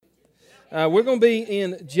We're going to be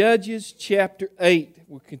in Judges chapter 8.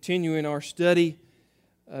 We're continuing our study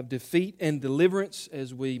of defeat and deliverance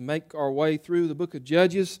as we make our way through the book of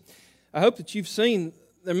Judges. I hope that you've seen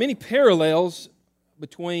there are many parallels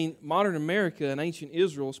between modern America and ancient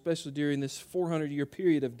Israel, especially during this 400-year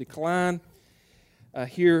period of decline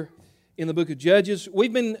here in the book of Judges.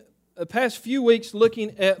 We've been the past few weeks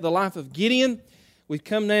looking at the life of Gideon. We've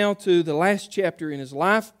come now to the last chapter in his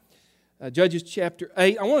life. Judges chapter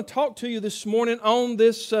 8. I want to talk to you this morning on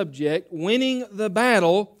this subject, winning the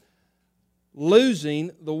battle,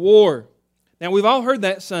 losing the war. Now, we've all heard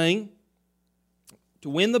that saying, to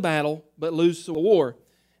win the battle, but lose the war.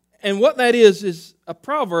 And what that is a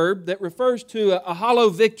proverb that refers to a hollow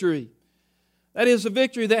victory. That is a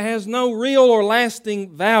victory that has no real or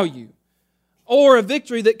lasting value. Or a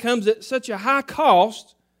victory that comes at such a high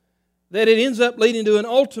cost that it ends up leading to an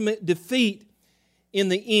ultimate defeat in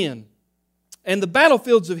the end. And the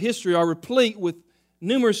battlefields of history are replete with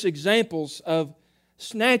numerous examples of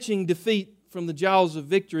snatching defeat from the jaws of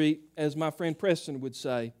victory, as my friend Preston would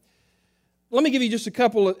say. Let me give you just a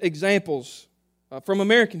couple of examples from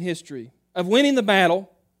American history of winning the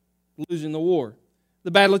battle, losing the war.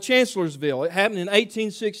 The Battle of Chancellorsville. It happened in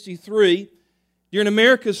 1863 during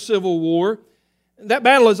America's Civil War. That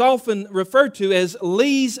battle is often referred to as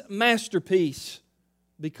Lee's masterpiece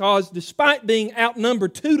because despite being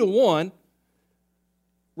outnumbered 2-1,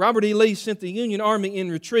 Robert E. Lee sent the Union Army in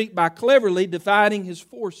retreat by cleverly dividing his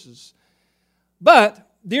forces. But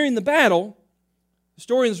during the battle,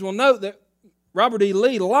 historians will note that Robert E.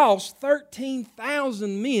 Lee lost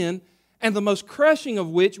 13,000 men, and the most crushing of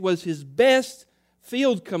which was his best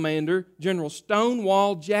field commander, General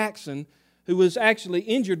Stonewall Jackson, who was actually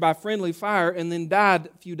injured by friendly fire and then died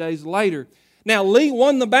a few days later. Now, Lee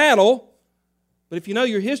won the battle, but if you know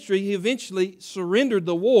your history, he eventually surrendered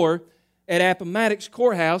the war at Appomattox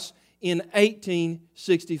Courthouse in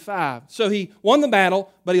 1865. So he won the battle,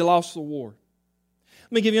 but he lost the war.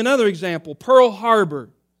 Let me give you another example. Pearl Harbor.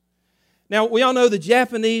 Now, we all know the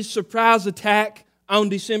Japanese surprise attack on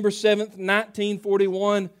December 7th,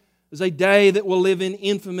 1941 is a day that will live in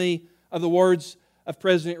infamy of the words of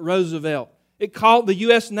President Roosevelt. It caught the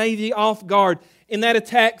U.S. Navy off guard. In that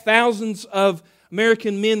attack, thousands of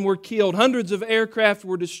American men were killed. Hundreds of aircraft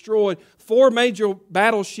were destroyed. 4 major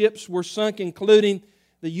battleships were sunk, including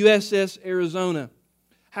the USS Arizona.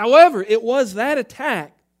 However, it was that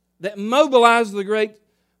attack that mobilized the great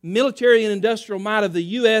military and industrial might of the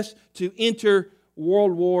U.S. to enter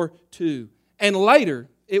World War II. And later,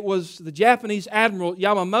 it was the Japanese Admiral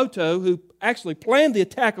Yamamoto who actually planned the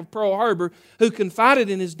attack of Pearl Harbor, who confided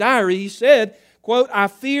in his diary, he said, quote, "I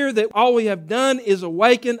fear that all we have done is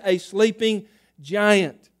awaken a sleeping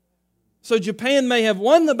giant." So Japan may have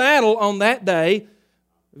won the battle on that day.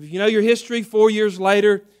 If you know your history, 4 years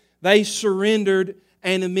later, they surrendered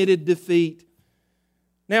and admitted defeat.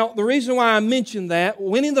 Now, the reason why I mention that,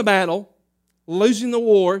 winning the battle, losing the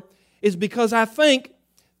war, is because I think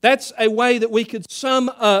that's a way that we could sum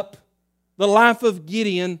up the life of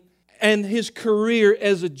Gideon and his career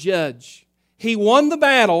as a judge. He won the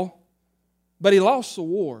battle, but he lost the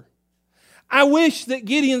war. I wish that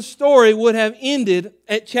Gideon's story would have ended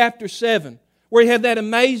at chapter 7, where he had that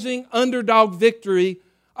amazing underdog victory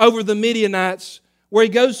over the Midianites, where he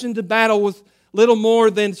goes into battle with little more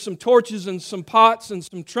than some torches and some pots and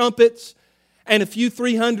some trumpets and a few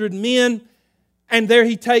 300 men, and there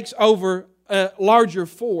he takes over a larger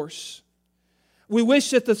force. We wish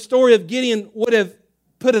that the story of Gideon would have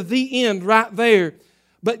put a the end right there,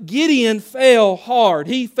 but Gideon fell hard.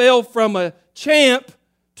 He fell from a champ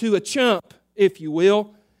to a chump, if you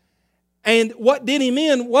will. And what did him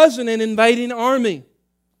in wasn't an invading army.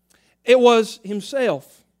 It was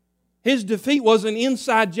himself. His defeat was an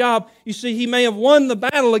inside job. You see, he may have won the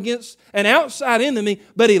battle against an outside enemy,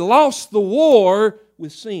 but he lost the war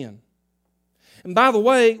with sin. And by the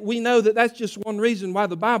way, we know that that's just one reason why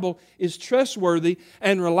the Bible is trustworthy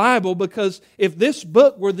and reliable, because if this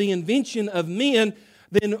book were the invention of men,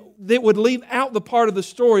 then it would leave out the part of the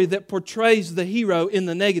story that portrays the hero in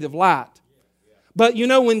the negative light. But you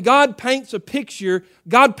know, when God paints a picture,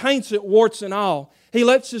 God paints it warts and all. He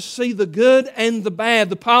lets us see the good and the bad,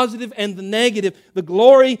 the positive and the negative, the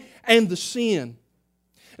glory and the sin.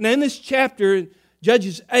 Now in this chapter,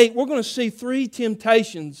 Judges 8, we're going to see 3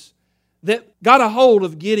 temptations that got a hold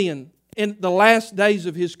of Gideon in the last days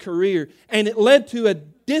of his career. And it led to a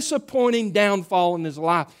disappointing downfall in his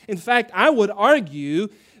life. In fact, I would argue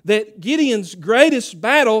that Gideon's greatest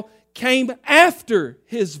battle came after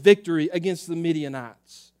his victory against the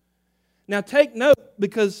Midianites. Now take note,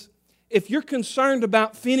 because if you're concerned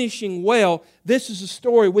about finishing well, this is a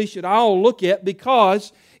story we should all look at,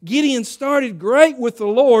 because Gideon started great with the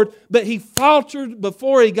Lord, but he faltered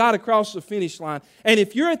before he got across the finish line. And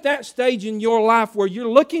if you're at that stage in your life where you're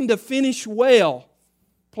looking to finish well,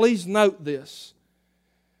 please note this.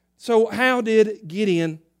 So how did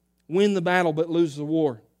Gideon win the battle but lose the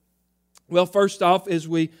war? Well, first off, as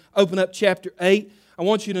we open up chapter 8, I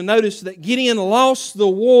want you to notice that Gideon lost the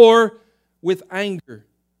war with anger.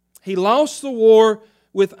 He lost the war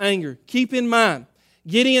with anger. Keep in mind,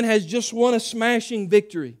 Gideon has just won a smashing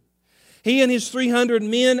victory. He and his 300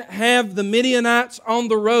 men have the Midianites on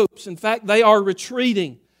the ropes. In fact, they are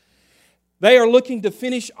retreating. They are looking to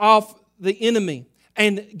finish off the enemy.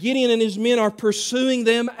 And Gideon and his men are pursuing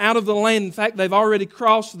them out of the land. In fact, they've already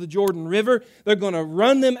crossed the Jordan River. They're going to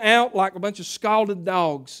run them out like a bunch of scalded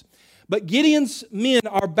dogs. But Gideon's men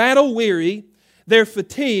are battle-weary. They're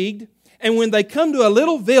fatigued. And when they come to a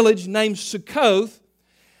little village named Succoth,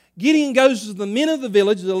 Gideon goes to the men of the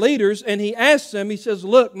village, the leaders, and he asks them, he says,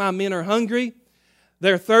 look, my men are hungry,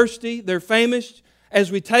 they're thirsty, they're famished.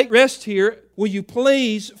 As we take rest here, will you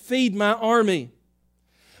please feed my army?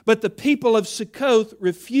 But the people of Succoth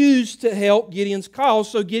refused to help Gideon's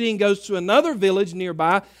cause, so Gideon goes to another village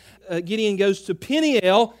nearby. Gideon goes to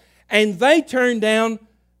Peniel, and they turn down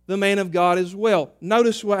the man of God as well.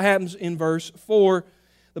 Notice what happens in verse 4.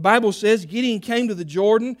 The Bible says, Gideon came to the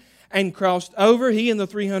Jordan and crossed over, he and the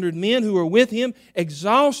 300 men who were with him,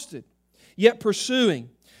 exhausted, yet pursuing.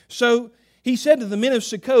 So he said to the men of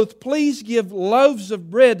Succoth, please give loaves of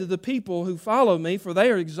bread to the people who follow me, for they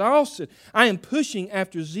are exhausted. I am pushing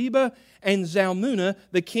after Zebah and Zalmunna,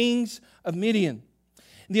 the kings of Midian.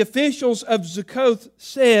 The officials of Succoth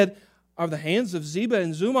said, are the hands of Zebah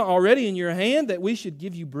and Zalmunna already in your hand, that we should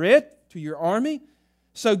give you bread to your army?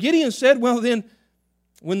 So Gideon said, well then,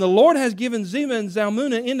 when the Lord has given Zebah and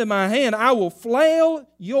Zalmunna into my hand, I will flail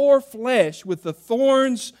your flesh with the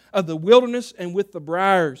thorns of the wilderness and with the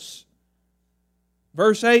briars.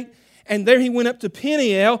 Verse 8, and there he went up to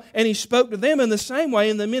Peniel, and he spoke to them in the same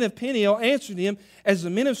way, and the men of Peniel answered him as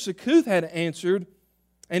the men of Succoth had answered.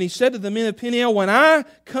 And he said to the men of Peniel, when I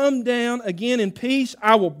come down again in peace,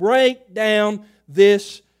 I will break down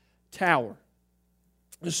this tower.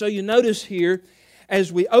 And so you notice here,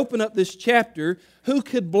 as we open up this chapter, who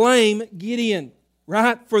could blame Gideon,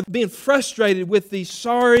 right, for being frustrated with these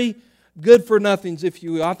sorry, good-for-nothings, if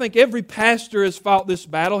you will. I think every pastor has fought this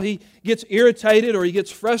battle. He gets irritated or he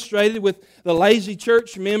gets frustrated with the lazy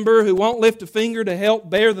church member who won't lift a finger to help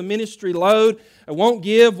bear the ministry load, won't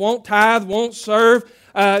give, won't tithe, won't serve.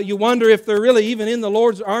 You wonder if they're really even in the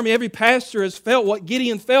Lord's army. Every pastor has felt what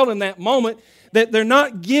Gideon felt in that moment, that they're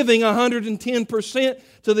not giving 110%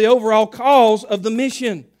 to the overall cause of the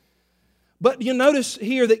mission. But you notice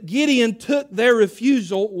here that Gideon took their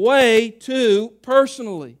refusal way too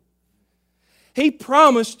personally. He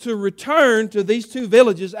promised to return to these two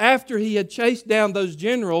villages after he had chased down those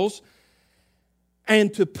generals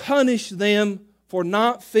and to punish them for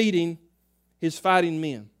not feeding his fighting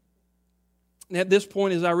men. And at this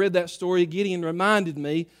point, as I read that story, Gideon reminded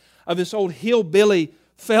me of this old hillbilly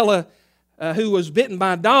fella who was bitten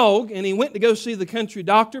by a dog, and he went to go see the country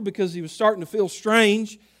doctor because he was starting to feel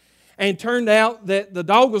strange. And turned out that the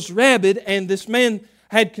dog was rabid and this man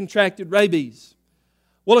had contracted rabies.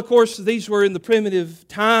 Well, of course, these were in the primitive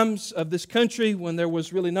times of this country when there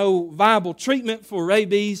was really no viable treatment for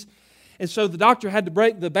rabies. And so the doctor had to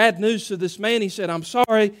break the bad news to this man. He said, I'm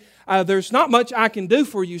sorry, there's not much I can do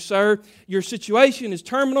for you, sir. Your situation is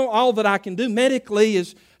terminal. All that I can do medically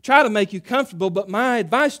is try to make you comfortable, but my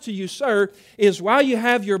advice to you, sir, is while you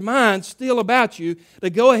have your mind still about you, to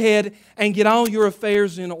go ahead and get all your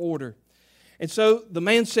affairs in order. And so the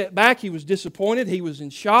man sat back. He was disappointed. He was in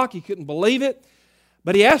shock. He couldn't believe it.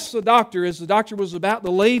 But he asked the doctor, as the doctor was about to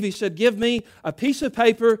leave, he said, give me a piece of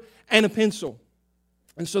paper and a pencil.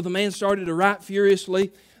 And so the man started to write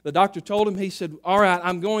furiously. The doctor told him, he said, all right,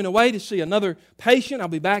 I'm going away to see another patient. I'll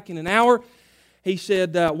be back in an hour. He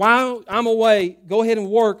said, while I'm away, go ahead and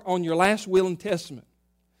work on your last will and testament.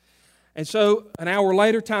 And so an hour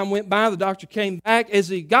later, time went by, the doctor came back. As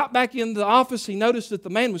he got back into the office, he noticed that the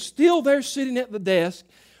man was still there sitting at the desk,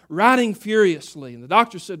 writing furiously. And the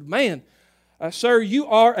doctor said, man, sir, you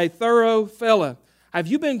are a thorough fella. Have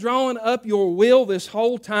you been drawing up your will this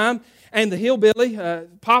whole time? And the hillbilly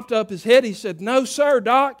popped up his head. He said, no, sir,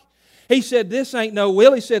 doc. He said, this ain't no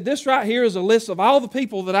will. He said, this right here is a list of all the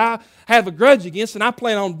people that I have a grudge against, and I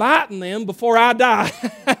plan on biting them before I die.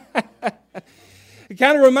 It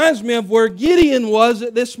kind of reminds me of where Gideon was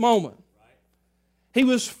at this moment. He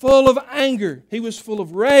was full of anger. He was full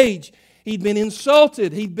of rage. He'd been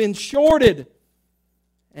insulted. He'd been shorted.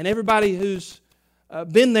 And everybody who's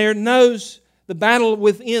been there knows the battle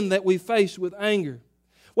within that we face with anger.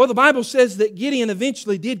 Well, the Bible says that Gideon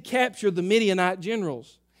eventually did capture the Midianite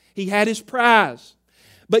generals. He had his prize.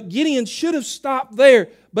 But Gideon should have stopped there.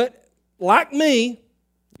 But like me,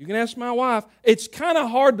 you can ask my wife, it's kind of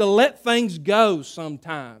hard to let things go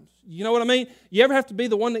sometimes. You know what I mean? You ever have to be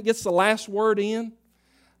the one that gets the last word in?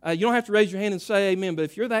 You don't have to raise your hand and say amen, but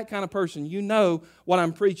if you're that kind of person, you know what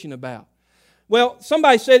I'm preaching about. Well,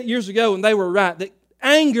 somebody said it years ago, and they were right, that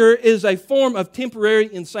anger is a form of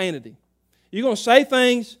temporary insanity. You're going to say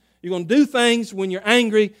things, you're going to do things when you're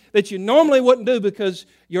angry that you normally wouldn't do because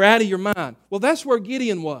you're out of your mind. Well, that's where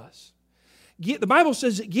Gideon was. The Bible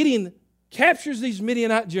says that Gideon captures these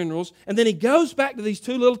Midianite generals, and then he goes back to these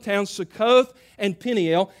two little towns, Succoth and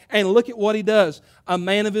Peniel, and look at what he does. A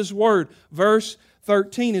man of his word. Verse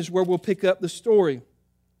 13 is where we'll pick up the story.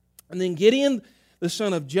 And then Gideon, the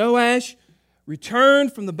son of Joash,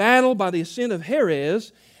 returned from the battle by the ascent of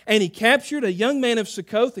Heres, and he captured a young man of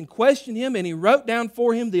Succoth and questioned him, and he wrote down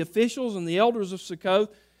for him the officials and the elders of Succoth,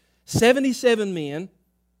 77 men.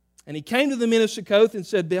 And he came to the men of Succoth and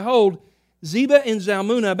said, Behold, Zebah and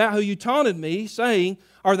Zalmunna, about who you taunted me, saying,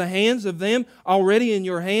 Are the hands of them already in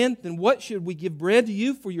your hand? Then what should we give bread to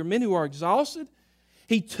you for your men who are exhausted?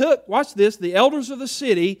 He took, watch this, the elders of the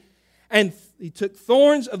city, and he took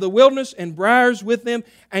thorns of the wilderness and briars with them,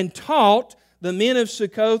 and taught the men of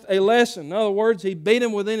Succoth a lesson. In other words, he beat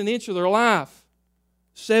them within an inch of their life.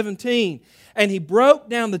 17. And he broke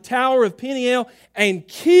down the tower of Peniel and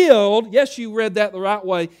killed, yes, you read that the right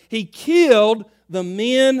way, he killed the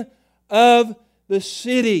men of the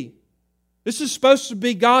city. This is supposed to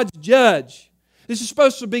be God's judge. This is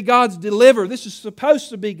supposed to be God's deliverer. This is supposed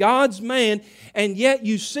to be God's man. And yet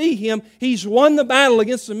you see him, he's won the battle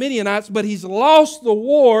against the Midianites, but he's lost the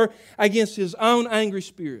war against his own angry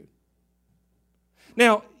spirit.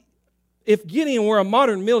 Now, if Gideon were a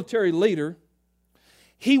modern military leader,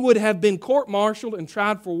 he would have been court-martialed and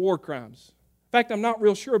tried for war crimes. In fact, I'm not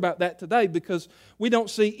real sure about that today because we don't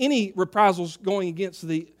see any reprisals going against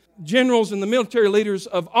the generals and the military leaders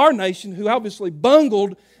of our nation who obviously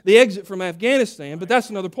bungled the exit from Afghanistan, but that's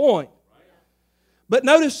another point. But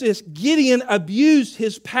notice this, Gideon abused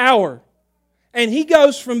his power, and he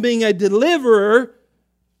goes from being a deliverer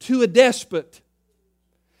to a despot.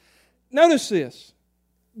 Notice this.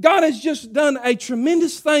 God has just done a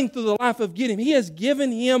tremendous thing through the life of Gideon. He has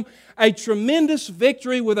given him a tremendous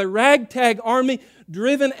victory with a ragtag army,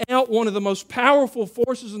 driven out one of the most powerful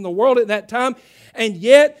forces in the world at that time. And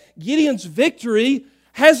yet, Gideon's victory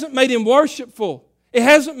hasn't made him worshipful. It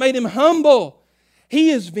hasn't made him humble.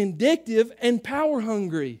 He is vindictive and power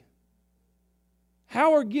hungry.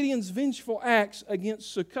 How are Gideon's vengeful acts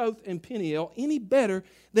against Succoth and Peniel any better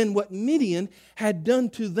than what Midian had done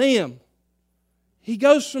to them? He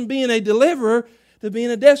goes from being a deliverer to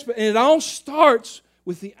being a despot. And it all starts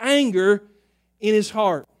with the anger in his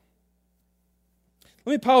heart.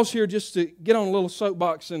 Let me pause here just to get on a little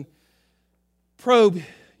soapbox and probe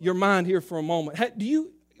your mind here for a moment. Do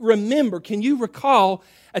you remember, can you recall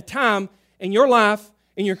a time in your life,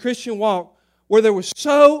 in your Christian walk, where there was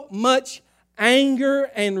so much anger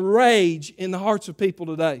and rage in the hearts of people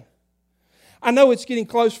today? I know it's getting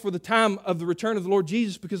close for the time of the return of the Lord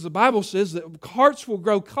Jesus because the Bible says that hearts will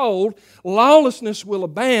grow cold, lawlessness will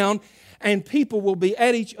abound, and people will be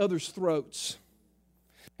at each other's throats.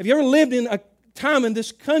 Have you ever lived in a time in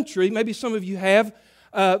this country, maybe some of you have,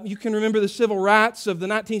 you can remember the civil rights of the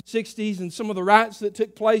 1960s and some of the riots that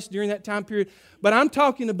took place during that time period, but I'm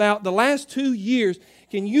talking about the last 2 years.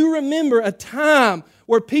 Can you remember a time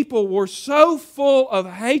where people were so full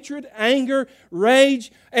of hatred, anger,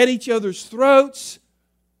 rage at each other's throats?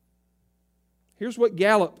 Here's what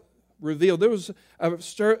Gallup revealed. There was a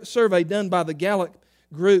survey done by the Gallup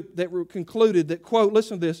group that concluded that, quote,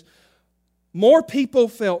 listen to this, more people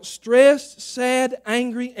felt stressed, sad,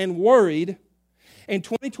 angry, and worried in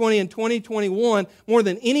 2020 and 2021 more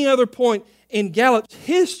than any other point in Gallup's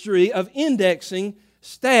history of indexing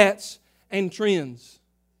stats and trends.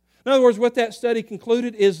 In other words, what that study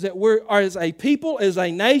concluded is that we're, as a people, as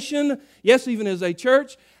a nation, yes, even as a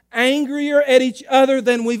church, angrier at each other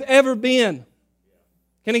than we've ever been.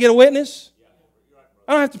 Can I get a witness?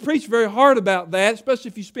 I don't have to preach very hard about that, especially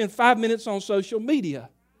if you spend 5 minutes on social media.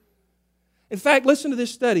 In fact, listen to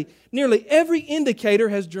this study. Nearly every indicator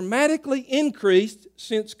has dramatically increased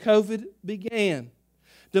since COVID began.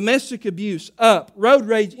 Domestic abuse, up. Road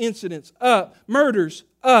rage incidents, up. Murders,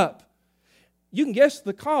 up. You can guess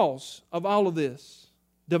the cause of all of this.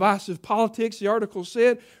 Divisive politics, the article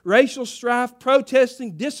said, racial strife,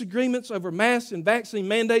 protesting, disagreements over masks and vaccine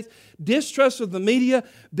mandates, distrust of the media,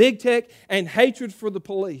 big tech, and hatred for the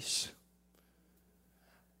police.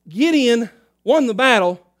 Gideon won the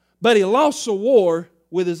battle, but he lost the war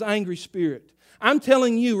with his angry spirit. I'm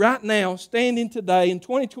telling you right now, standing today in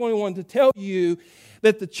 2021, to tell you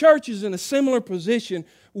that the church is in a similar position.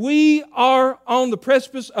 We are on the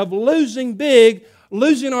precipice of losing big,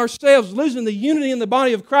 losing ourselves, losing the unity in the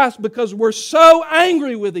body of Christ because we're so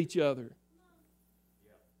angry with each other.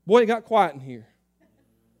 Boy, it got quiet in here.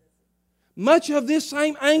 Much of this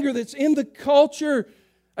same anger that's in the culture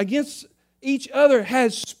against each other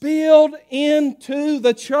has spilled into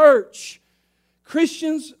the church.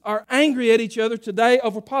 Christians are angry at each other today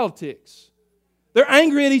over politics. They're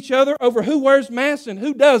angry at each other over who wears masks and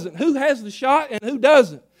who doesn't, who has the shot and who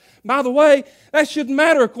doesn't. By the way, that shouldn't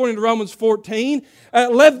matter according to Romans 14.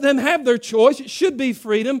 Let them have their choice. It should be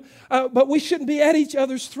freedom. But we shouldn't be at each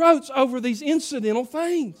other's throats over these incidental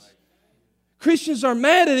things. Christians are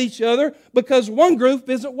mad at each other because one group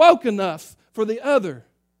isn't woke enough for the other.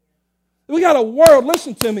 We got a world,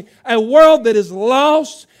 listen to me, a world that is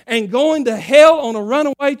lost and going to hell on a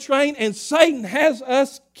runaway train, and Satan has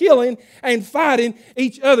us killing and fighting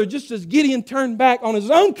each other. Just as Gideon turned back on his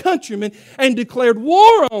own countrymen and declared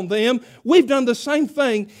war on them, we've done the same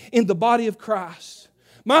thing in the body of Christ.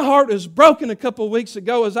 My heart was broken a couple of weeks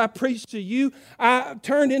ago as I preached to you. I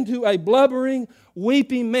turned into a blubbering,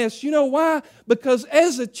 weeping mess. You know why? Because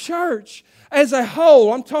as a church, as a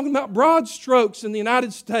whole, I'm talking about broad strokes in the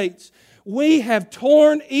United States, we have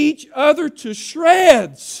torn each other to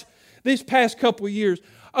shreds these past couple of years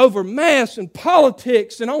over masks and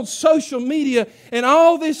politics and on social media and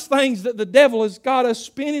all these things that the devil has got us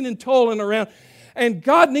spinning and toiling around. And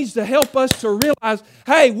God needs to help us to realize,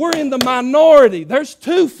 hey, we're in the minority. There's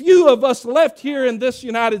too few of us left here in this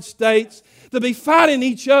United States to be fighting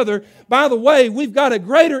each other. By the way, we've got a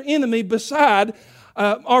greater enemy beside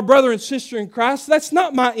our brother and sister in Christ. That's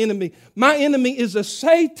not my enemy. My enemy is a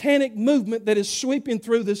satanic movement that is sweeping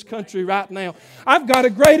through this country right now. I've got a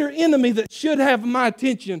greater enemy that should have my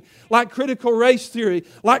attention, like critical race theory,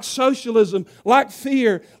 like socialism, like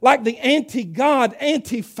fear, like the anti-God,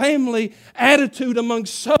 anti-family attitude among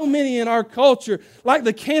so many in our culture, like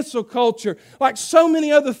the cancel culture, like so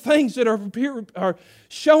many other things that are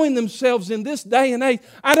showing themselves in this day and age.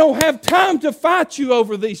 I don't have time to fight you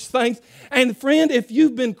over these things. And friend, if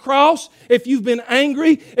you've been cross, if you've been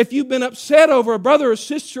angry, if you've been upset over a brother or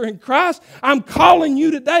sister in Christ, I'm calling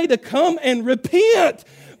you today to come and repent,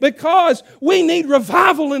 because we need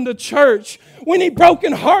revival in the church. We need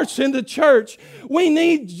broken hearts in the church. We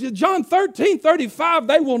need, John 13:35,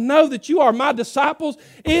 they will know that you are my disciples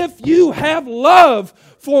if you have love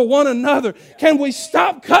for one another. Can we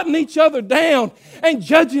stop cutting each other down and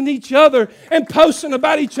judging each other and posting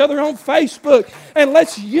about each other on Facebook? And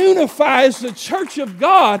let's unify as the church of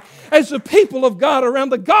God, as the people of God around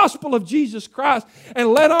the gospel of Jesus Christ, and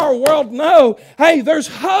let our world know, hey, there's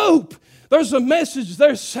hope. There's a message.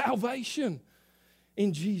 There's salvation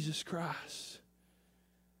in Jesus Christ.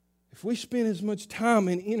 If we spend as much time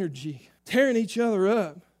and energy tearing each other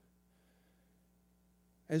up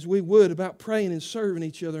as we would about praying and serving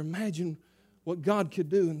each other, imagine what God could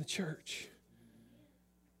do in the church.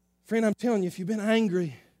 Friend, I'm telling you, if you've been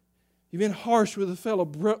angry, you've been harsh with a fellow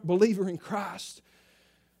believer in Christ,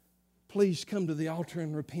 please come to the altar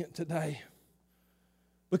and repent today.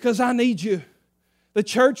 Because I need you. The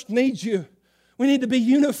church needs you. We need to be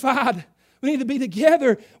unified. We need to be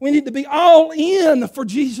together. We need to be all in for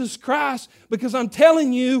Jesus Christ. Because I'm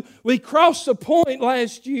telling you, we crossed the point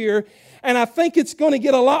last year, and I think it's going to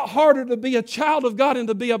get a lot harder to be a child of God and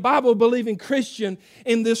to be a Bible-believing Christian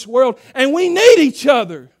in this world. And we need each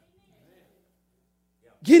other.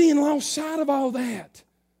 Gideon lost sight of all that.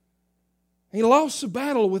 He lost the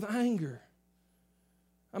battle with anger.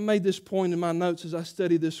 I made this point in my notes as I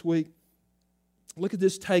studied this week. Look at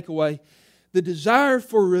this takeaway. The desire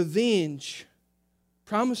for revenge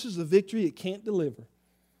promises a victory it can't deliver.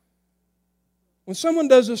 When someone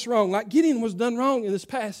does us wrong, like Gideon was done wrong in this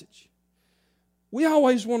passage, we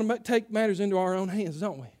always want to take matters into our own hands,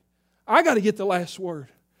 don't we? I got to get the last word.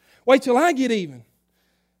 Wait till I get even.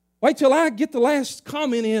 Wait till I get the last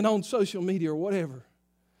comment in on social media or whatever.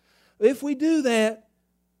 If we do that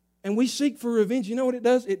and we seek for revenge, you know what it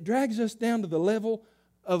does? It drags us down to the level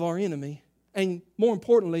of our enemy. And more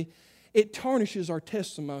importantly, it tarnishes our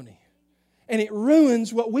testimony. And it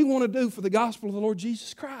ruins what we want to do for the gospel of the Lord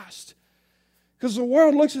Jesus Christ. Because the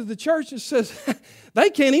world looks at the church and says, they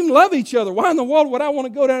can't even love each other. Why in the world would I want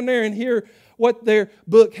to go down there and hear what their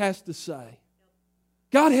book has to say?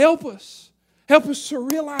 God help us. Help us to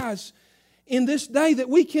realize in this day that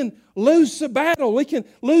we can lose the battle. We can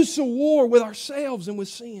lose the war with ourselves and with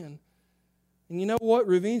sin. And you know what?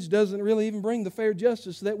 Revenge doesn't really even bring the fair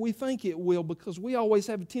justice that we think it will, because we always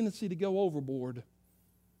have a tendency to go overboard.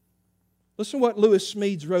 Listen to what Lewis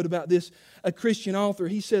Smedes wrote about this, a Christian author.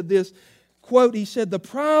 He said this, quote, he said, "The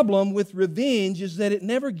problem with revenge is that it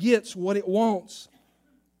never gets what it wants.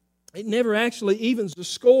 It never actually evens the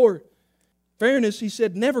score. Fairness," he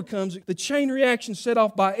said, "never comes. The chain reaction set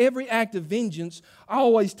off by every act of vengeance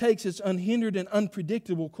always takes its unhindered and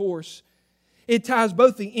unpredictable course. It ties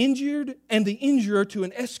both the injured and the injurer to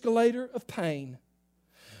an escalator of pain.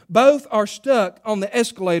 Both are stuck on the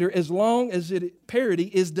escalator as long as parity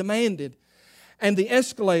is demanded, and the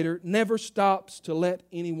escalator never stops to let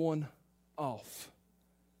anyone off."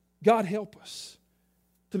 God help us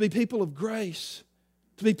to be people of grace,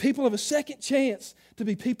 to be people of a second chance, to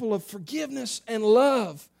be people of forgiveness and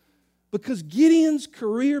love. Because Gideon's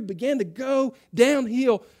career began to go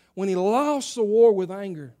downhill when he lost the war with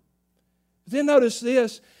anger. But then notice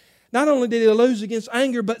this, not only did he lose against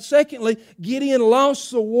anger, but secondly, Gideon lost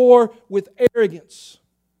the war with arrogance.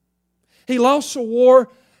 He lost the war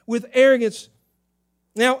with arrogance.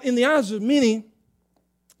 Now, in the eyes of many,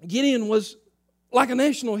 Gideon was like a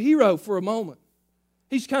national hero for a moment.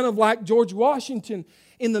 He's kind of like George Washington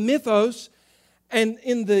in the mythos and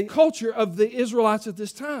in the culture of the Israelites at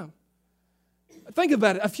this time. Think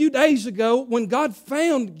about it. A few days ago, when God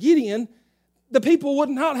found Gideon, the people would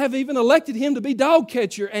not have even elected him to be dog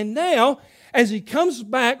catcher. And now, as he comes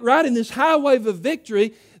back right in this high wave of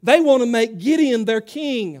victory, they want to make Gideon their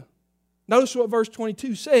king. Notice what verse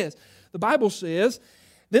 22 says. The Bible says,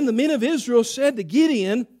 "Then the men of Israel said to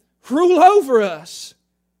Gideon, 'Rule over us,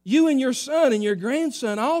 you and your son and your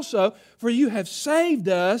grandson also, for you have saved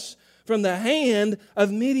us from the hand of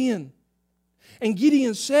Midian.' And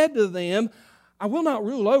Gideon said to them, 'I will not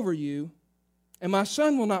rule over you, and my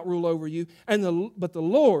son will not rule over you, but the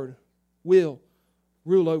Lord will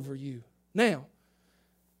rule over you.'" Now,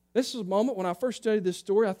 this is a moment when I first studied this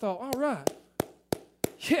story, I thought, all right,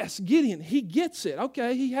 yes, Gideon, he gets it.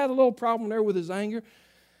 Okay, he had a little problem there with his anger.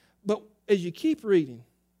 But as you keep reading,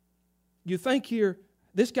 you think here,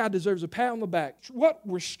 this guy deserves a pat on the back. What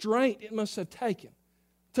restraint it must have taken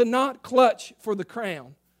to not clutch for the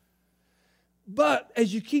crown. But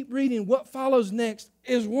as you keep reading, what follows next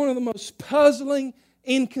is one of the most puzzling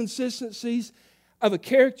inconsistencies of a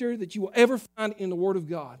character that you will ever find in the Word of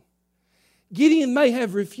God. Gideon may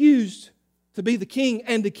have refused to be the king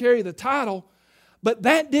and to carry the title, but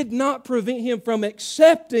that did not prevent him from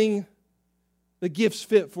accepting the gifts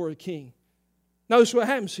fit for a king. Notice what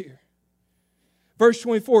happens here. Verse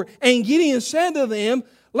 24, "And Gideon said to them,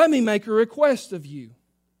 'Let me make a request of you.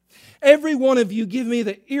 Every one of you give me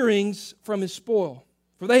the earrings from his spoil.'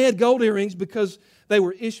 For they had gold earrings because they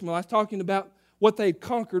were Ishmaelites," talking about what they had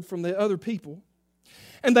conquered from the other people.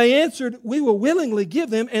 "And they answered, 'We will willingly give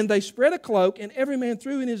them.' And they spread a cloak, and every man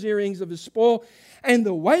threw in his earrings of his spoil. And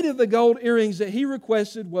the weight of the gold earrings that he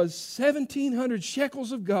requested was 1,700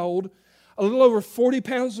 shekels of gold, a little over 40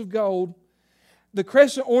 pounds of gold. The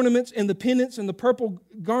crescent ornaments and the pendants and the purple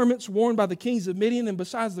garments worn by the kings of Midian, and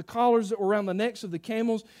besides the collars that were around the necks of the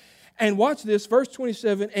camels." And watch this, verse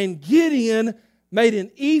 27, "And Gideon made an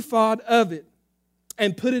ephod of it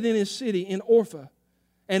and put it in his city in Orpha.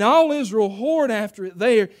 And all Israel whored after it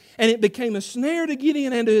there, and it became a snare to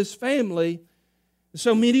Gideon and to his family.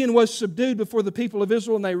 So Midian was subdued before the people of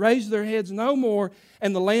Israel, and they raised their heads no more,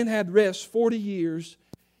 and the land had rest 40 years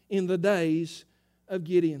in the days of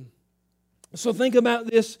Gideon." So think about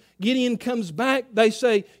this. Gideon comes back. They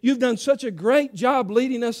say, "You've done such a great job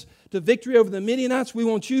leading us to victory over the Midianites. We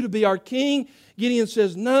want you to be our king." Gideon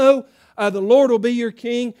says, "No, the Lord will be your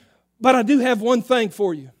king, but I do have one thing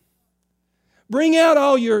for you. Bring out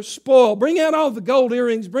all your spoil. Bring out all the gold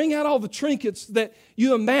earrings. Bring out all the trinkets that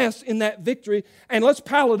you amassed in that victory, and let's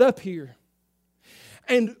pile it up here."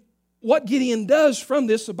 And what Gideon does from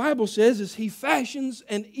this, the Bible says, is he fashions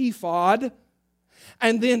an ephod,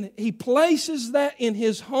 and then he places that in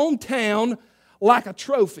his hometown like a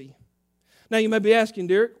trophy. Now you may be asking,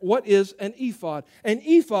 Derek, what is an ephod? An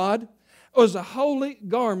ephod was a holy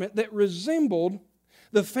garment that resembled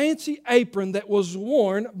the fancy apron that was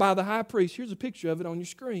worn by the high priest. Here's a picture of it on your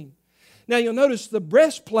screen. Now you'll notice the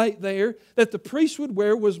breastplate there that the priest would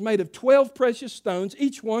wear was made of 12 precious stones,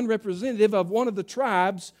 each one representative of one of the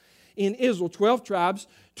tribes in Israel. 12 tribes,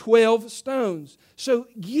 12 stones. So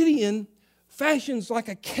Gideon fashions like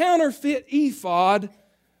a counterfeit ephod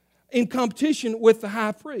in competition with the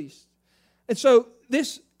high priest. And so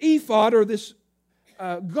this ephod, or this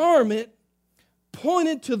garment,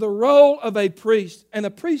 pointed to the role of a priest. And a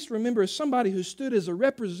priest, remember, is somebody who stood as a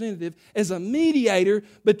representative, as a mediator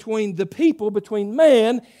between the people, between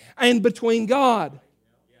man and between God.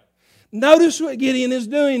 Notice what Gideon is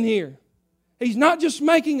doing here. He's not just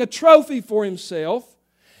making a trophy for himself.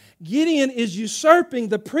 Gideon is usurping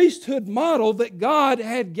the priesthood model that God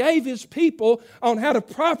had gave His people on how to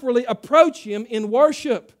properly approach Him in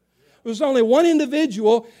worship. There was only one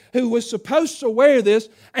individual who was supposed to wear this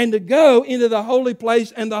and to go into the holy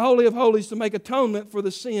place and the Holy of Holies to make atonement for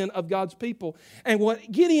the sin of God's people. And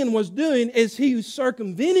what Gideon was doing is he was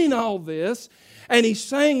circumventing all this, and he's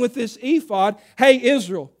saying with this ephod, hey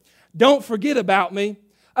Israel, don't forget about me.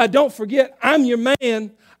 Don't forget, I'm your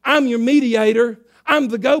man. I'm your mediator. I'm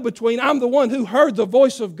the go-between. I'm the one who heard the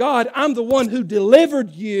voice of God. I'm the one who delivered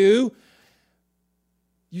you.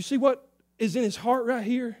 You see what is in his heart right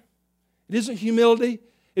here? It isn't humility.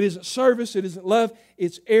 It isn't service. It isn't love.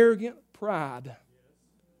 It's arrogant pride.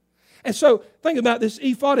 And so think about this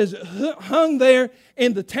ephod as it hung there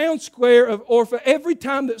in the town square of Ophrah. Every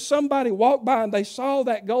time that somebody walked by and they saw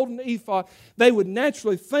that golden ephod, they would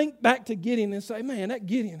naturally think back to Gideon and say, man, that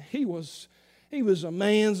Gideon, he was a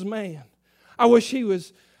man's man. I wish he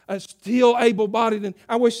was still able-bodied, and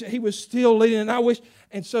I wish he was still leading,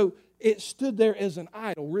 and so it stood there as an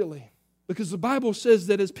idol, really. Because the Bible says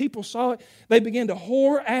that as people saw it, they began to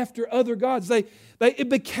whore after other gods. It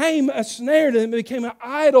became a snare to them. It became an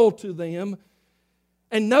idol to them.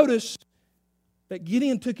 And notice that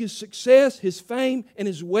Gideon took his success, his fame, and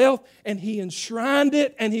his wealth, and he enshrined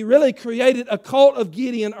it, and he really created a cult of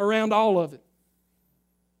Gideon around all of it.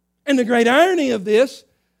 And the great irony of this,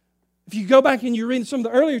 if you go back and you read some of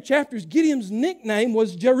the earlier chapters, Gideon's nickname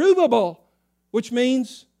was Jerubbaal, which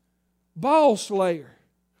means Baal slayer,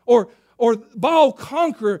 or Baal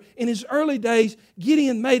conqueror. In his early days,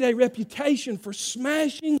 Gideon made a reputation for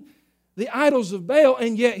smashing the idols of Baal,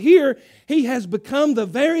 and yet here he has become the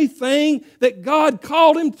very thing that God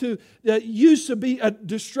called him to use to be a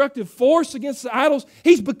destructive force against the idols.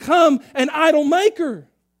 He's become an idol maker.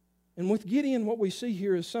 And with Gideon, what we see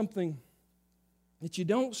here is something that you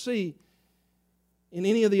don't see in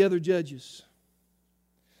any of the other judges.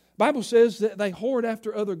 The Bible says that they whored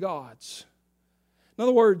after other gods. In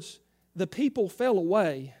other words, the people fell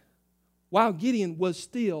away while Gideon was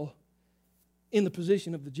still in the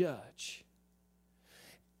position of the judge.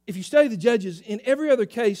 If you study the judges, in every other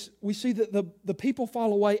case, we see that the people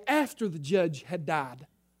fall away after the judge had died,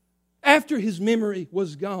 after his memory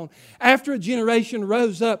was gone, after a generation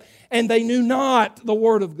rose up and they knew not the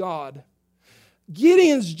Word of God.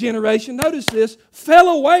 Gideon's generation, notice this, fell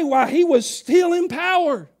away while he was still in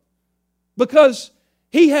power because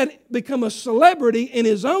he had become a celebrity in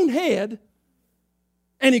his own head,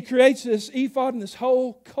 and he creates this ephod and this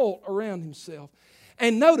whole cult around himself.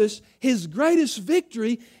 And notice, his greatest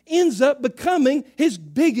victory ends up becoming his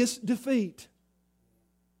biggest defeat.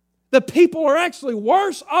 The people are actually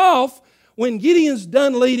worse off when Gideon's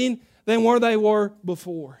done leading than where they were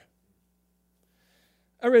before.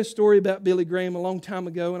 I read a story about Billy Graham a long time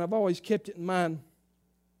ago, and I've always kept it in mind.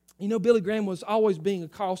 You know, Billy Graham was always being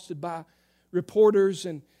accosted by reporters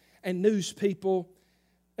and news people.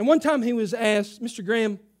 And one time he was asked, Mr.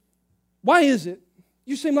 Graham, why is it,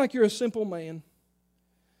 you seem like you're a simple man,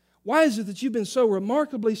 why is it that you've been so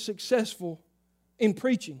remarkably successful in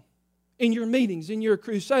preaching, in your meetings, in your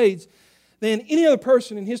crusades, than any other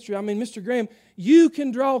person in history? I mean, Mr. Graham, you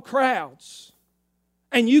can draw crowds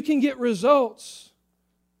and you can get results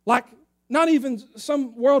like not even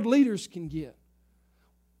some world leaders can get.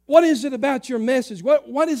 What is it about your message?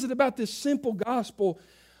 What is it about this simple gospel?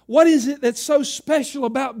 What is it that's so special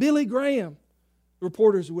about Billy Graham?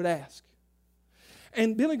 Reporters would ask.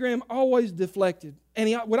 And Billy Graham always deflected, and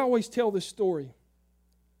he would always tell this story.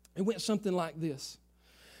 It went something like this.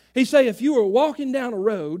 He'd say, if you were walking down a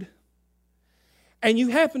road and you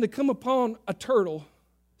happened to come upon a turtle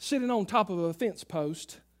sitting on top of a fence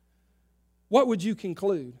post, what would you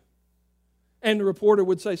conclude? And the reporter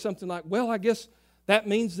would say something like, well, I guess that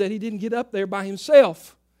means that he didn't get up there by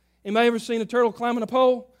himself. Anybody ever seen a turtle climbing a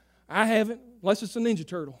pole? I haven't, unless it's a Ninja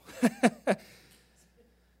Turtle.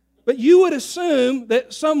 But you would assume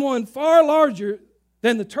that someone far larger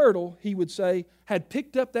than the turtle, he would say, had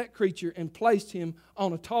picked up that creature and placed him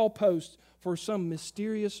on a tall post for some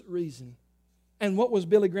mysterious reason. And what was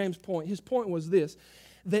Billy Graham's point? His point was this,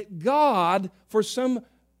 that God, for some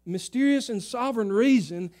mysterious and sovereign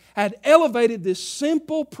reason, had elevated this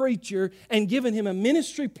simple preacher and given him a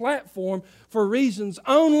ministry platform for reasons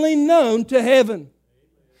only known to heaven.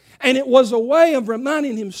 And it was a way of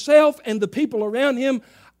reminding himself and the people around him,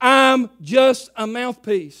 I'm just a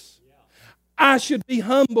mouthpiece. I should be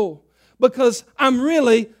humble because I'm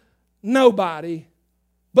really nobody.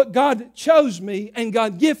 But God chose me and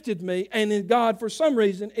God gifted me, and God, for some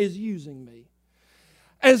reason, is using me.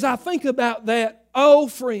 As I think about that, oh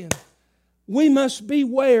friend, we must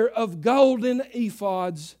beware of golden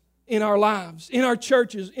ephods in our lives, in our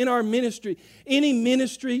churches, in our ministry.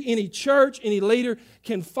 Any church, any leader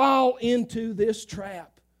can fall into this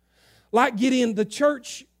trap. Like Gideon, the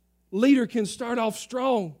church leader can start off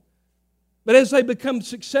strong. But as they become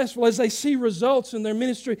successful, as they see results in their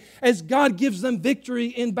ministry, as God gives them victory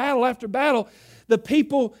in battle after battle, the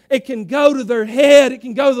people, it can go to their head, it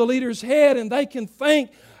can go to the leader's head, and they can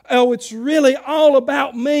think, oh, it's really all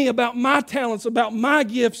about me, about my talents, about my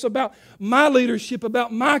gifts, about my leadership,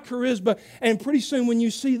 about my charisma. And pretty soon when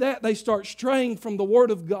you see that, they start straying from the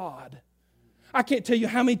Word of God. I can't tell you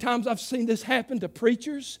how many times I've seen this happen to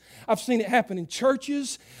preachers. I've seen it happen in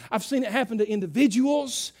churches. I've seen it happen to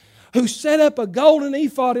individuals who set up a golden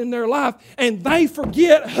ephod in their life and they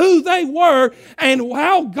forget who they were and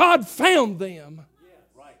how God found them.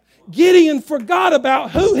 Gideon forgot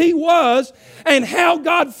about who he was and how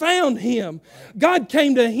God found him. God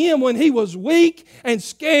came to him when he was weak and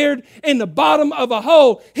scared in the bottom of a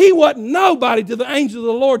hole. He wasn't nobody till the angel of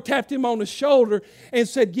the Lord tapped him on the shoulder and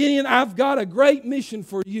said, Gideon, I've got a great mission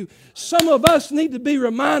for you. Some of us need to be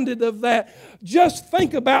reminded of that. Just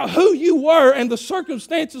think about who you were and the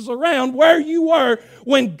circumstances around where you were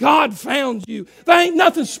when God found you. There ain't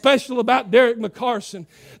nothing special about Derek McCarson.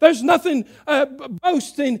 There's nothing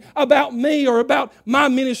boasting about me or about my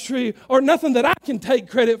ministry or nothing that I can take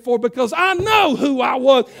credit for because I know who I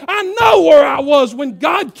was. I know where I was when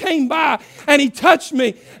God came by and He touched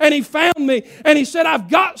me and He found me and He said, I've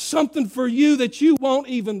got something for you that you won't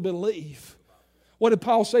even believe. What did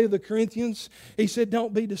Paul say to the Corinthians? He said,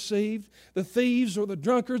 don't be deceived. The thieves or the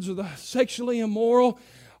drunkards or the sexually immoral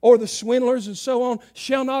or the swindlers and so on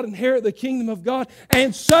shall not inherit the kingdom of God.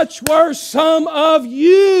 And such were some of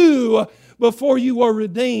you before you were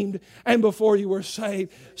redeemed and before you were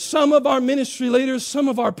saved. Some of our ministry leaders, some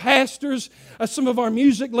of our pastors, some of our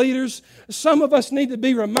music leaders, some of us need to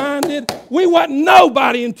be reminded we wasn't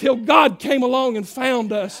nobody until God came along and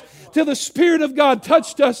found us. Till the Spirit of God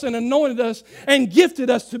touched us and anointed us and gifted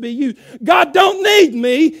us to be used. God don't need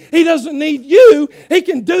me. He doesn't need you. He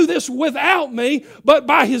can do this without me. But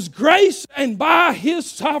by His grace and by His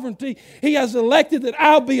sovereignty, He has elected that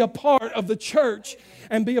I'll be a part of the church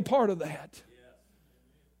and be a part of that.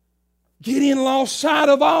 Gideon lost sight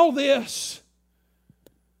of all this.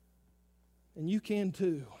 And you can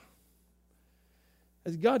too.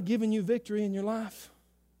 Has God given you victory in your life?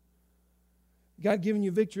 God given you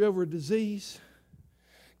victory over a disease?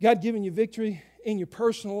 God given you victory in your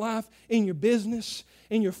personal life, in your business,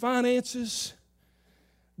 in your finances?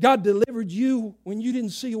 God delivered you when you didn't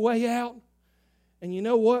see a way out? And you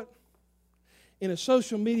know what? In a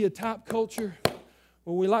social media type culture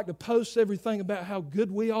where we like to post everything about how good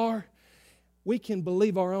we are, we can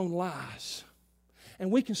believe our own lies. And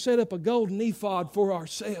we can set up a golden ephod for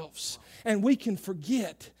ourselves. And we can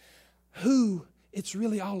forget who it's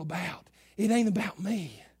really all about. It ain't about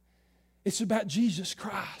me. It's about Jesus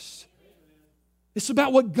Christ. It's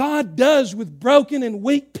about what God does with broken and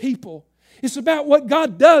weak people. It's about what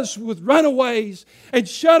God does with runaways and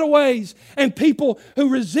shutaways and people who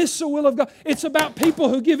resist the will of God. It's about people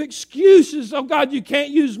who give excuses. Oh, God, you can't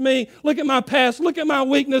use me. Look at my past. Look at my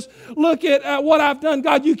weakness. Look at what I've done.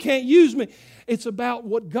 God, you can't use me. It's about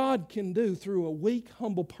what God can do through a weak,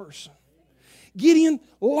 humble person. Gideon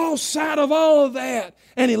lost sight of all of that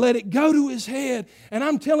and he let it go to his head. And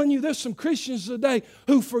I'm telling you, there's some Christians today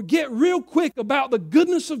who forget real quick about the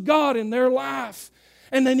goodness of God in their life.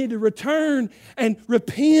 And they need to return and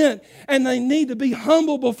repent. And they need to be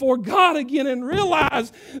humble before God again and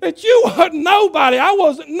realize that you weren't nobody. I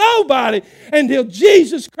wasn't nobody until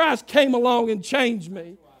Jesus Christ came along and changed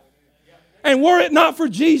me. And were it not for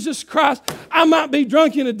Jesus Christ, I might be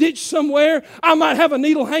drunk in a ditch somewhere. I might have a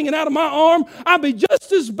needle hanging out of my arm. I'd be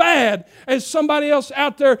just as bad as somebody else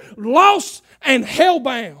out there, lost and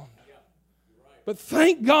hell-bound. But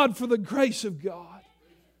thank God for the grace of God.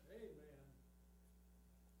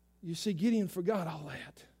 You see, Gideon forgot all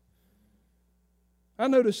that. I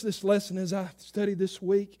noticed this lesson as I studied this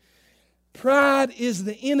week. Pride is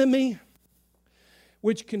the enemy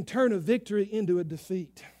which can turn a victory into a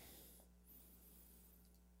defeat.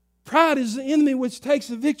 Pride is the enemy which takes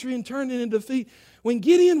a victory and turns it into defeat. When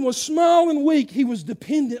Gideon was small and weak, he was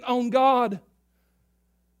dependent on God.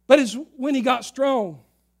 But it's when he got strong,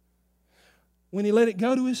 when he let it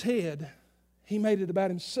go to his head, he made it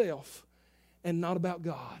about himself and not about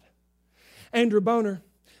God. Andrew Bonar,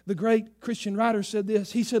 the great Christian writer, said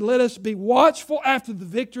this. He said, let us be watchful after the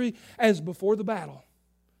victory as before the battle.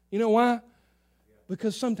 You know why?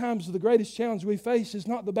 Because sometimes the greatest challenge we face is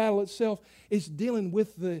not the battle itself, it's dealing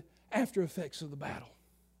with the after effects of the battle.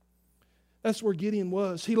 That's where Gideon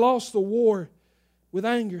was. He lost the war with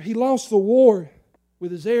anger. He lost the war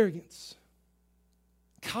with his arrogance.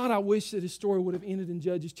 God, I wish that his story would have ended in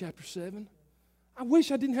Judges chapter 7. I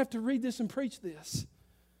wish I didn't have to read this and preach this.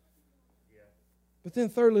 But then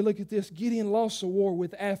thirdly, look at this. Gideon lost the war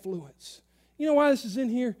with affluence. You know why this is in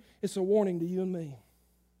here? It's a warning to you and me.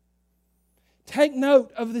 Take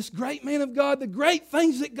note of this great man of God, the great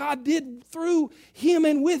things that God did through him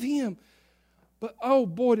and with him. But oh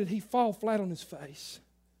boy, did he fall flat on his face.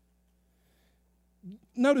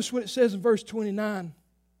 Notice what it says in verse 29.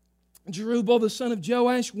 Jerubbaal, the son of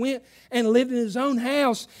Joash, went and lived in his own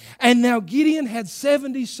house. And now Gideon had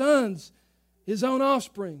 70 sons, his own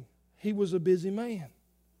offspring. He was a busy man.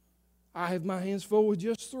 I have my hands full with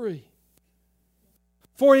just 3.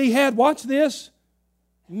 For he had, watch this,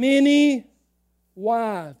 many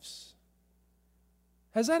wives.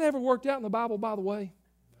 Has that ever worked out in the Bible, by the way?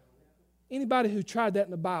 Anybody who tried that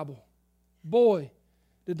in the Bible, boy,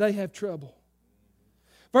 did they have trouble.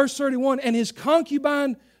 Verse 31, and his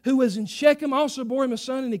concubine who was in Shechem also bore him a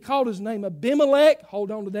son, and he called his name Abimelech. Hold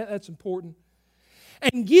on to that, that's important.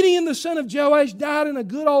 And Gideon the son of Joash died in a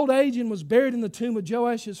good old age and was buried in the tomb of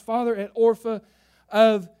Joash his father at Orpha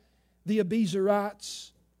of the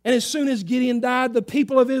Abiezrites. And as soon as Gideon died, the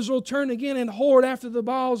people of Israel turned again and whored after the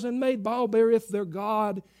Baals and made Baal-berith their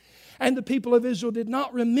god. And the people of Israel did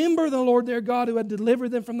not remember the Lord their God who had delivered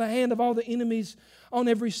them from the hand of all the enemies on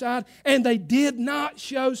every side. And they did not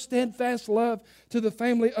show steadfast love to the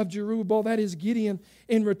family of Jerubbaal, that is Gideon,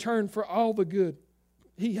 in return for all the good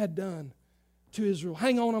he had done to Israel.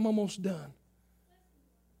 Hang on, I'm almost done.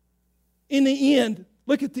 In the end,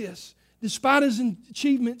 look at this. Despite his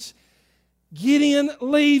achievements, Gideon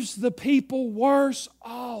leaves the people worse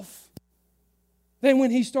off than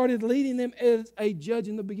when he started leading them as a judge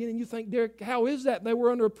in the beginning. You think, Derek, how is that? They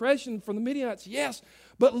were under oppression from the Midianites. Yes,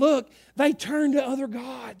 but look, they turned to other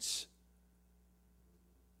gods.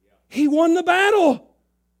 He won the battle,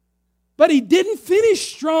 but he didn't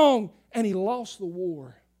finish strong, and he lost the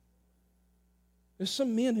war. There's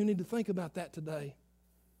some men who need to think about that today.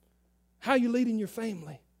 How you leading your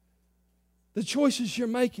family. The choices you're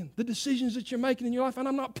making, the decisions that you're making in your life. And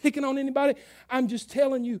I'm not picking on anybody. I'm just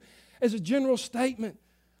telling you as a general statement,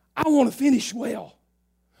 I want to finish well.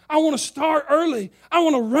 I want to start early. I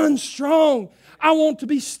want to run strong. I want to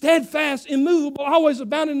be steadfast, immovable, always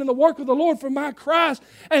abounding in the work of the Lord for my Christ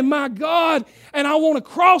and my God. And I want to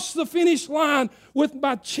cross the finish line with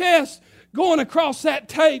my chest going across that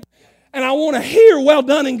tape. And I want to hear, well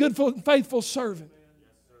done and good faithful servant.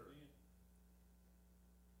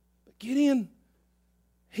 But Gideon,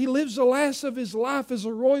 he lives the last of his life as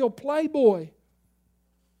a royal playboy.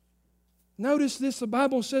 Notice this, the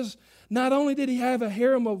Bible says not only did he have a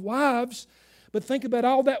harem of wives, but think about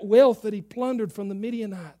all that wealth that he plundered from the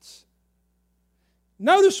Midianites.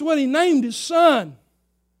 Notice what he named his son.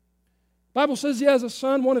 The Bible says he has a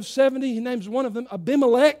son, one of 70. He names one of them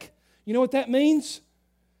Abimelech. You know what that means?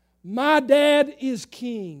 My dad is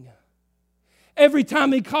king. Every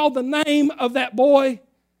time he called the name of that boy,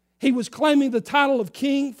 he was claiming the title of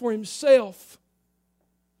king for himself.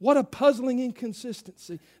 What a puzzling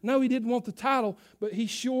inconsistency. No, he didn't want the title, but he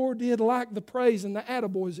sure did like the praise and the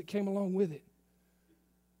attaboys that came along with it.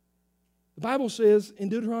 The Bible says in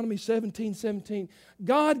Deuteronomy 17:17,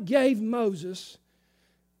 God gave Moses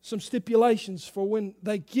some stipulations for when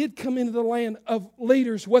they did come into the land of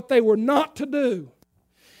leaders, what they were not to do.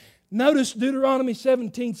 Notice Deuteronomy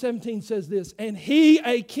 17:17 says this, and he,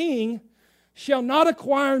 a king, shall not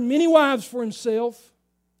acquire many wives for himself,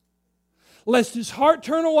 lest his heart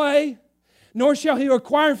turn away, nor shall he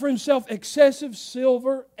acquire for himself excessive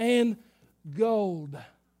silver and gold.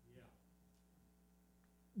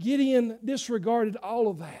 Gideon disregarded all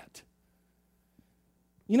of that.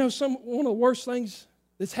 You know, one of the worst things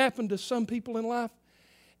that's happened to some people in life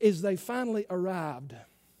is they finally arrived.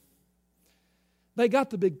 They got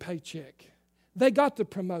the big paycheck. They got the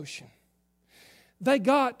promotion. They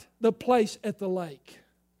got the place at the lake.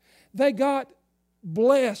 They got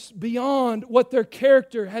blessed beyond what their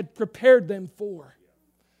character had prepared them for.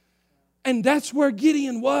 And that's where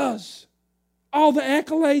Gideon was. All the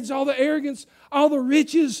accolades, all the arrogance, all the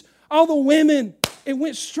riches, all the women, it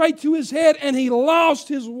went straight to his head, and he lost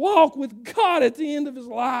his walk with God at the end of his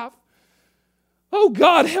life. Oh,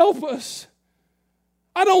 God, help us.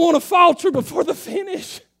 I don't want to falter before the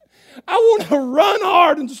finish. I want to run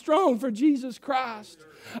hard and strong for Jesus Christ.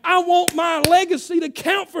 I want my legacy to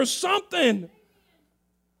count for something.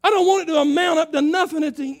 I don't want it to amount up to nothing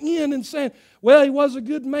at the end and saying, well, he was a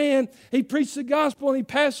good man. He preached the gospel and he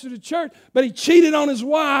pastored a church, but he cheated on his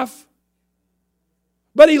wife.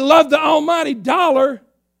 But he loved the almighty dollar.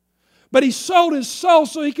 But he sold his soul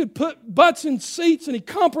so he could put butts in seats, and he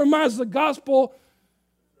compromised the gospel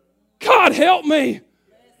God help me.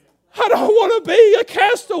 I don't want to be a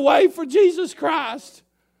castaway for Jesus Christ.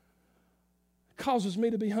 It causes me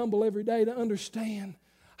to be humble every day, to understand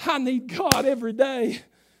I need God every day.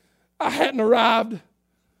 I hadn't arrived.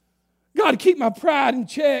 God, keep my pride in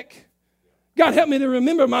check. God, help me to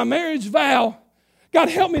remember my marriage vow. God,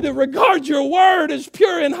 help me to regard your word as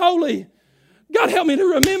pure and holy. God, help me to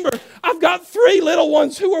remember I've got 3 little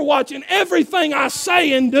ones who are watching everything I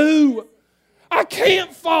say and do. I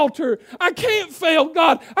can't falter. I can't fail.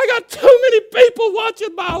 God, I got too many people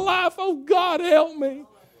watching my life. Oh, God, help me.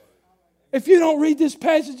 If you don't read this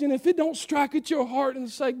passage and if it don't strike at your heart and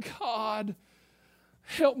say, God,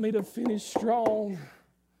 help me to finish strong.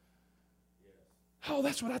 Oh,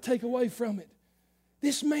 that's what I take away from it.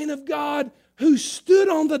 This man of God who stood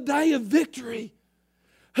on the day of victory,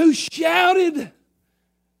 who shouted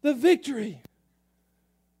the victory,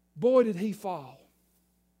 boy, did he fall.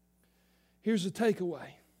 Here's the takeaway.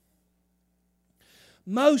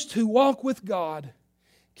 Most who walk with God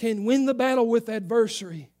can win the battle with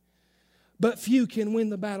adversity, but few can win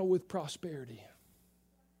the battle with prosperity.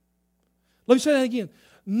 Let me say that again.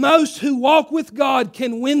 Most who walk with God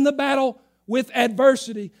can win the battle with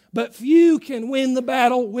adversity, but few can win the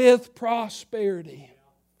battle with prosperity.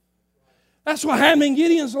 That's what happened in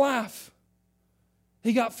Gideon's life.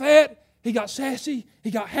 He got fat, he got sassy, he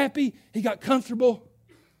got happy, he got comfortable.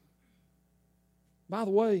 By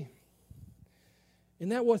the way, isn't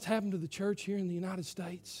that what's happened to the church here in the United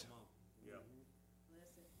States?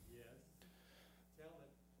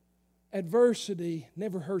 Adversity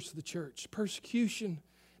never hurts the church. Persecution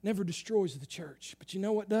never destroys the church. But you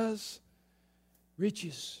know what does?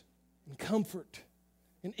 Riches and comfort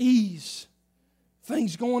and ease.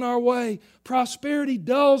 Things going our way. Prosperity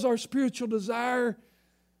dulls our spiritual desire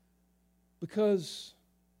because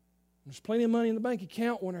there's plenty of money in the bank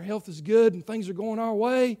account when our health is good and things are going our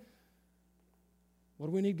way. What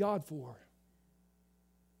do we need God for?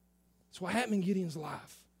 That's what happened in Gideon's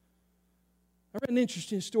life. I read an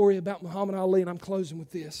interesting story about Muhammad Ali, and I'm closing with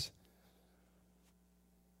this.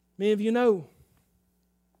 Many of you know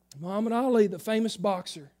Muhammad Ali, the famous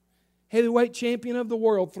boxer, heavyweight champion of the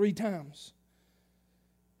world 3 times.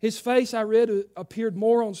 His face, I read, appeared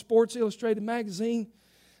more on Sports Illustrated magazine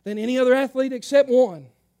than any other athlete except one,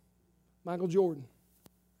 Michael Jordan.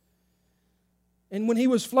 And when he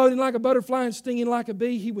was floating like a butterfly and stinging like a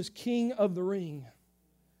bee, he was king of the ring.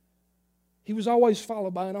 He was always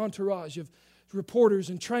followed by an entourage of reporters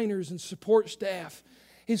and trainers and support staff.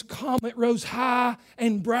 His comet rose high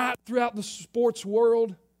and bright throughout the sports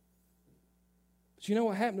world. But you know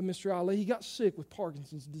what happened to Mr. Ali? He got sick with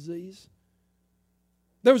Parkinson's disease.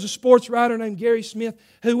 There was a sports writer named Gary Smith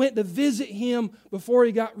who went to visit him before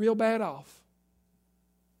he got real bad off.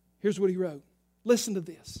 Here's what he wrote. Listen to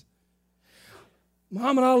this.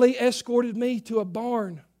 Muhammad Ali escorted me to a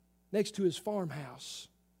barn next to his farmhouse.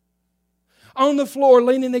 On the floor,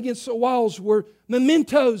 leaning against the walls, were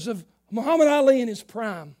mementos of Muhammad Ali in his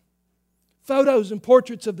prime. Photos and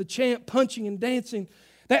portraits of the champ punching and dancing,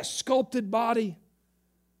 that sculpted body,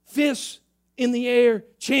 fists in the air,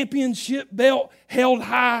 championship belt held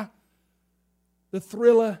high, the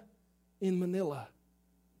Thriller in Manila.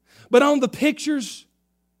 But on the pictures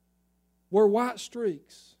were white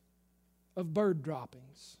streaks of bird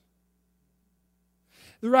droppings.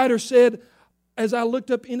 The writer said, as I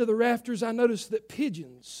looked up into the rafters, I noticed that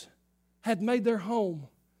pigeons had made their home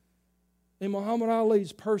in Muhammad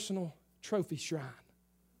Ali's personal trophy shrine.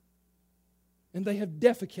 And they have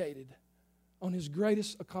defecated on his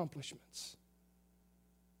greatest accomplishments.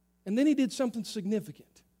 And then he did something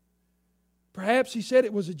significant. Perhaps he said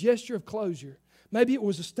it was a gesture of closure. Maybe it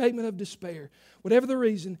was a statement of despair. Whatever the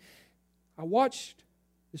reason, I watched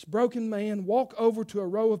this broken man walk over to a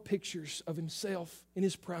row of pictures of himself in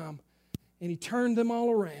his prime, and he turned them all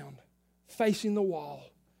around, facing the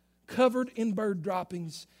wall, covered in bird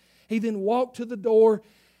droppings. He then walked to the door,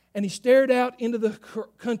 and he stared out into the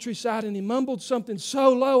countryside, and he mumbled something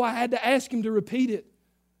so low I had to ask him to repeat it.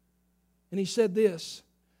 And he said this,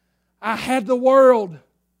 I had the world,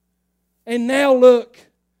 and now look,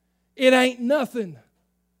 it ain't nothing,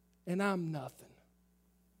 and I'm nothing.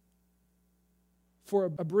 For a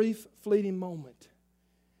brief, fleeting moment,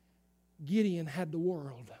 Gideon had the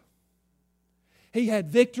world. He had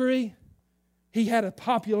victory. He had a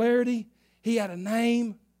popularity. He had a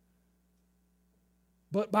name.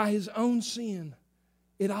 But by his own sin,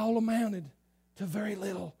 it all amounted to very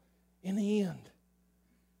little in the end.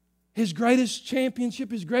 His greatest championship,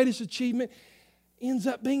 his greatest achievement ends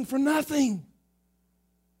up being for nothing.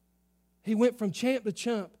 He went from champ to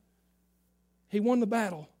chump. He won the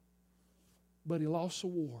battle, but he lost the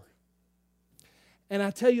war. And I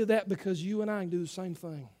tell you that because you and I can do the same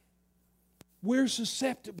thing. We're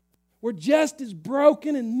susceptible. We're just as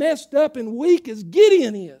broken and messed up and weak as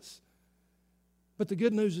Gideon is. But the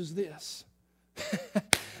good news is this.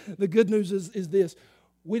 The good news is this.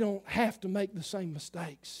 We don't have to make the same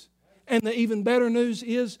mistakes. And the even better news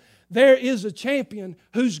is there is a champion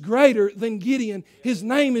who's greater than Gideon. His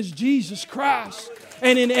name is Jesus Christ.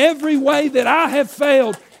 And in every way that I have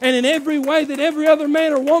failed, and in every way that every other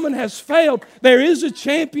man or woman has failed, there is a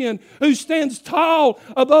champion who stands tall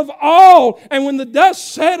above all. And when the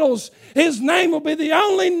dust settles, His name will be the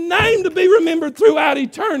only name to be remembered throughout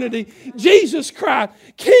eternity. Jesus Christ,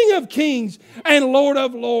 King of kings and Lord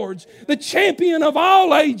of lords. The champion of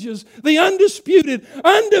all ages. The undisputed,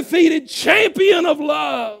 undefeated champion of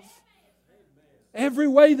love. Every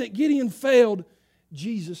way that Gideon failed,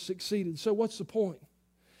 Jesus succeeded. So what's the point?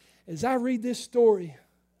 As I read this story,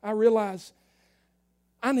 I realize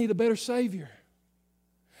I need a better Savior.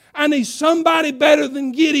 I need somebody better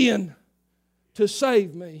than Gideon to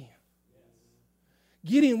save me.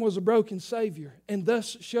 Gideon was a broken Savior and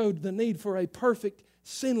thus showed the need for a perfect,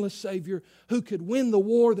 sinless Savior who could win the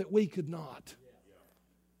war that we could not.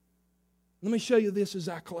 Let me show you this as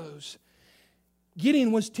I close.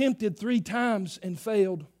 Gideon was tempted 3 times and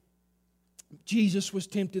failed. Jesus was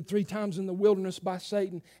tempted 3 times in the wilderness by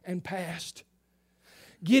Satan and passed.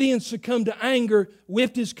 Gideon succumbed to anger,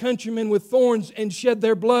 whipped his countrymen with thorns and shed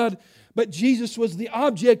their blood. But Jesus was the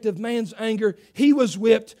object of man's anger. He was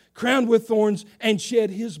whipped, crowned with thorns, and shed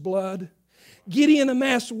His blood. Gideon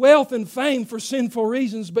amassed wealth and fame for sinful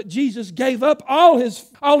reasons, but Jesus gave up all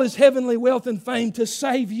his heavenly wealth and fame to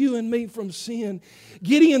save you and me from sin.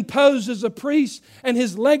 Gideon posed as a priest, and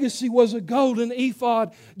his legacy was a golden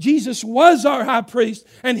ephod. Jesus was our high priest,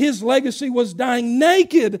 and His legacy was dying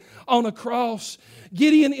naked on a cross.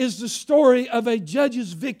 Gideon is the story of a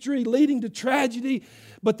judge's victory leading to tragedy,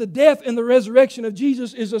 but the death and the resurrection of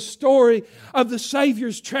Jesus is a story of the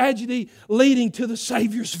Savior's tragedy leading to the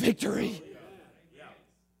Savior's victory.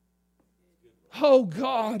 Oh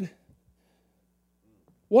God,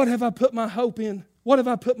 what have I put my hope in? What have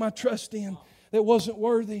I put my trust in that wasn't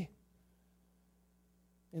worthy?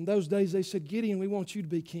 In those days they said, Gideon, we want you to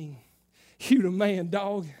be king. You the man,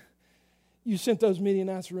 dog. You sent those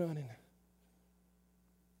Midianites running.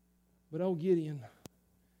 But old Gideon,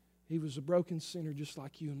 he was a broken sinner just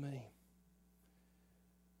like you and me.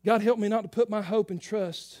 God, help me not to put my hope and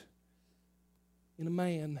trust in a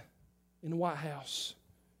man in the White House.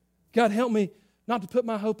 God, help me not to put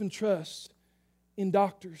my hope and trust in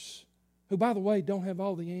doctors who, by the way, don't have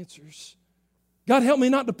all the answers. God, help me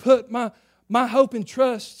not to put my hope and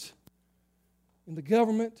trust in the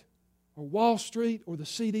government or Wall Street or the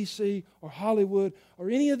CDC or Hollywood or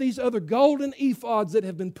any of these other golden ephods that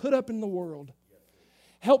have been put up in the world.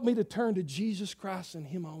 Help me to turn to Jesus Christ and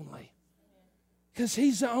Him only. Because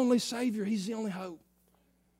He's the only Savior. He's the only hope.